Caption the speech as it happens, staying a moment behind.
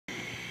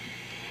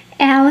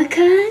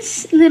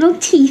Alleka's little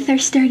teeth are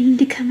starting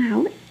to come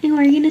out, and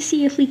we're going to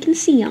see if we can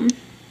see them.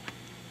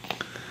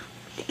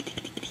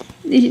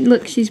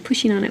 Look, she's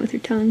pushing on it with her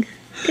tongue.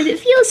 Because it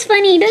feels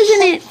funny,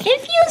 doesn't it?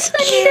 It feels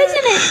funny,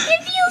 doesn't it?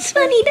 It feels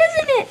funny,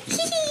 doesn't it?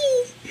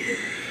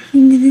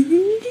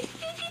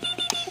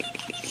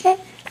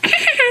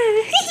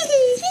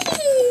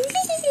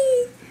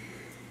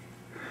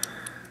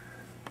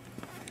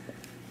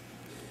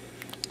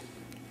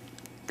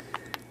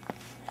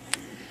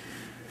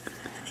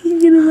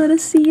 You gonna let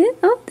us see it?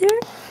 Oh, there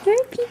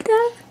it peeked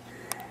out.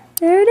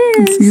 There it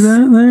is. See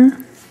that there?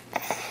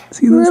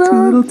 See those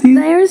two little teeth?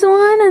 There's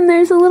one, and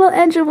there's a little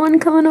edge of one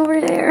coming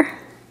over there.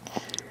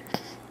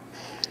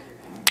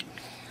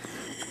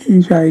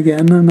 Can you try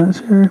again? I'm not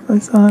sure if I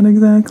saw it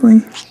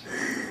exactly.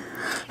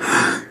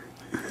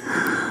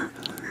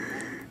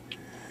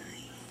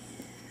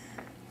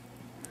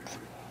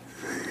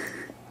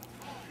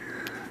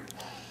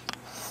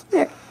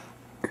 There.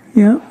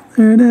 Yep,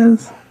 there it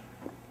is.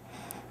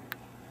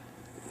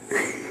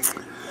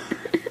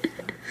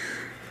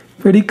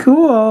 Pretty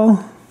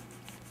cool.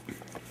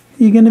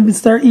 You gonna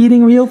start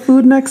eating real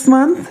food next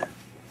month?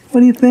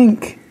 What do you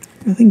think?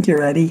 I think you're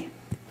ready.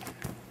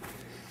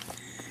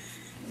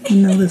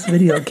 You know this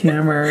video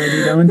camera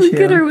already, don't you?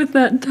 Look at her with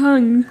that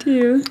tongue,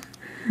 too.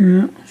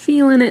 Yeah.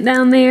 Feeling it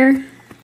down there.